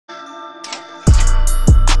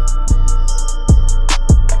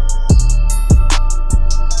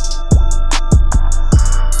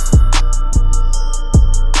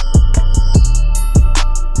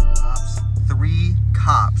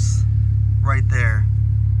right there.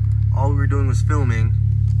 All we were doing was filming.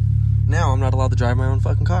 Now I'm not allowed to drive my own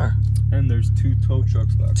fucking car. And there's 2 tow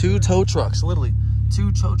trucks back there. 2 tow trucks, literally.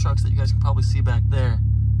 2 tow trucks that you guys can probably see back there.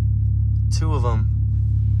 2 of them.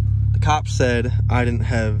 The cops said I didn't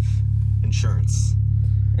have insurance.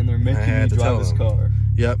 And they're making me drive this car.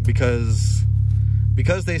 Yep, because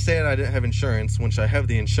they said I didn't have insurance. Once I have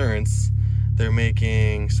the insurance, they're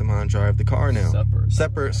making Saman drive the car now.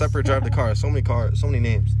 Separate drive the car. So many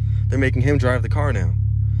names. They're making him drive the car now.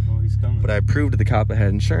 Oh, he's coming. But I proved to the cop I had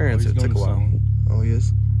insurance. It took a while. Oh, he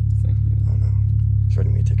is? Thank you. Oh, no. He's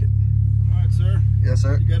writing me a ticket. All right, sir. Yes,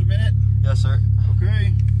 sir. You got a minute? Yes, sir.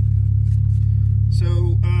 Okay.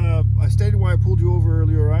 So, I stated why I pulled you over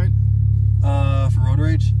earlier, right? For road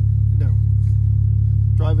rage? No.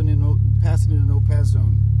 Passing in a no-pass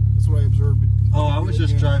zone. That's what I observed. Oh, I was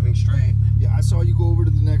just driving straight. Yeah, I saw you go over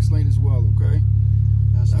to the next lane as well, okay?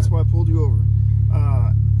 Yes, sir. That's why I pulled you over.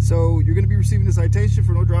 So you're going to be receiving a citation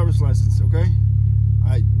for no driver's license, okay?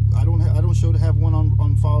 I don't show to have one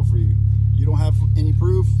on file for you. You don't have any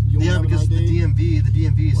proof. You don't have because an ID. the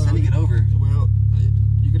DMV is sending it over. Well,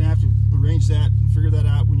 you're going to have to arrange that and figure that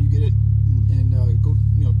out when you get it, and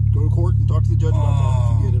go to court and talk to the judge about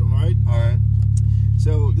that if you get it. All right. All right.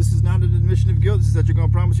 So this is not an admission of guilt. This is that you're going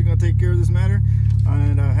to promise you're going to take care of this matter,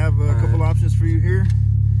 and I have a couple options for you here.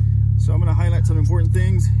 So I'm going to highlight some important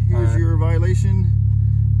things. Here's your violation.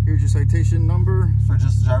 Here's your citation number. For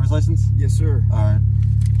just the driver's license? Yes, sir. All right.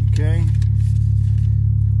 Okay.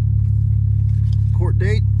 Court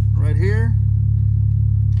date right here.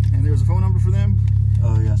 And there's a phone number for them.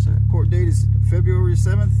 Oh, yes, sir. Court date is February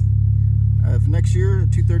 7th of next year at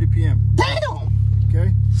 2:30 p.m. Damn!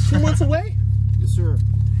 Okay? 2 months away? Yes, sir.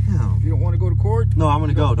 Damn. If you don't want to go to court, No, I'm going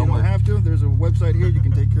to go. Don't worry. You don't have to. There's a website here. You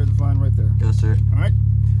can take care of the fine right there. Yes, sir. All right?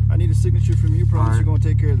 I need a signature from you. Promise you're going to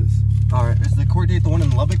take care of this. All right. Is the court date the one in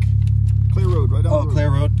Lubbock? Clay Road, right down the road. Oh, Clay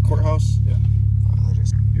Road, courthouse? Yeah.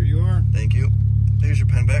 Here you are. Thank you. There's your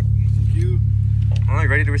pen back. Thank you. All right,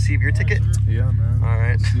 ready to receive your ticket? Right, Yeah, man. All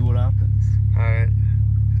right. Let's see what happens. All right.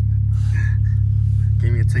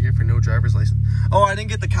 Gave me a ticket for no driver's license. Oh, I didn't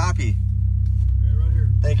get the copy. Yeah, right here.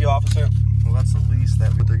 Thank you, officer. Well, that's the least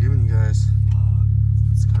that what they're giving you guys.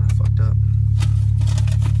 It's kind of fucked up.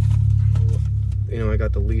 You know, I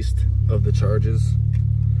got the least of the charges.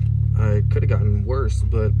 I could have gotten worse,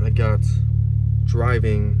 but I got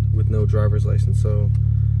driving with no driver's license, so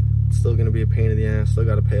it's still gonna be a pain in the ass. Still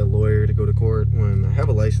gotta pay a lawyer to go to court when I have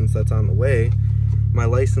a license that's on the way. My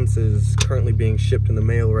license is currently being shipped in the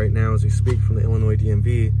mail right now as we speak from the Illinois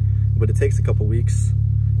DMV, but it takes a couple weeks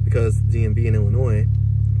because DMV in Illinois.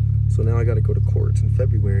 So now I gotta go to court in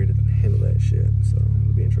February to handle that shit, so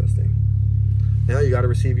it'll be interesting. Now you gotta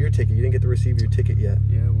receive your ticket. You didn't get to receive your ticket yet.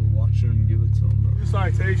 Yeah, we're watching him give it to him, bro. 2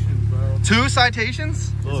 citations, bro. 2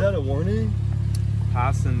 citations? Is that a warning?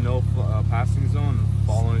 Passing passing zone and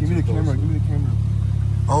following. Give me the camera. Give me the camera.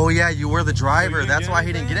 Oh yeah, you were the driver. So That's why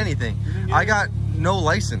he didn't get anything. I got no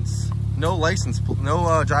license. No license.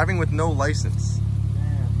 No driving with no license. Damn,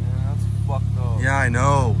 man, that's fucked up. Yeah, I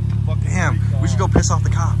know. Damn, we should go piss off the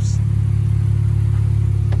cops.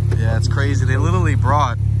 Yeah, it's crazy. They literally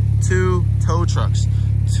brought 2 tow trucks.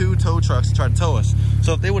 2 tow trucks to try to tow us.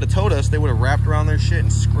 So if they would have towed us, they would have wrapped around their shit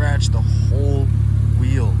and scratched the whole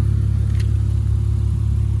wheel.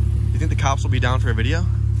 You think the cops will be down for a video?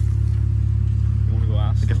 You want to go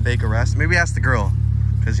ask? Like a fake arrest? Maybe ask the girl.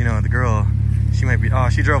 Because, you know, the girl, she might be... Oh,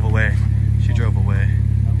 she drove away. She drove away.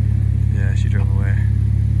 Yeah, she drove away.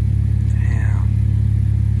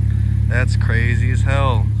 Damn. That's crazy as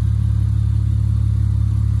hell.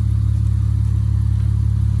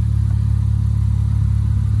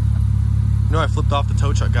 You know, I flipped off the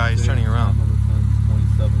tow truck guy. He's turning around.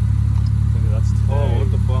 27. That's today. Oh,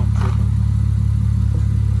 what the fuck?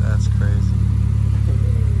 That's crazy.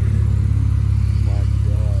 My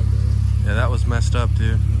God, man. Yeah, that was messed up,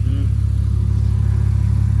 dude.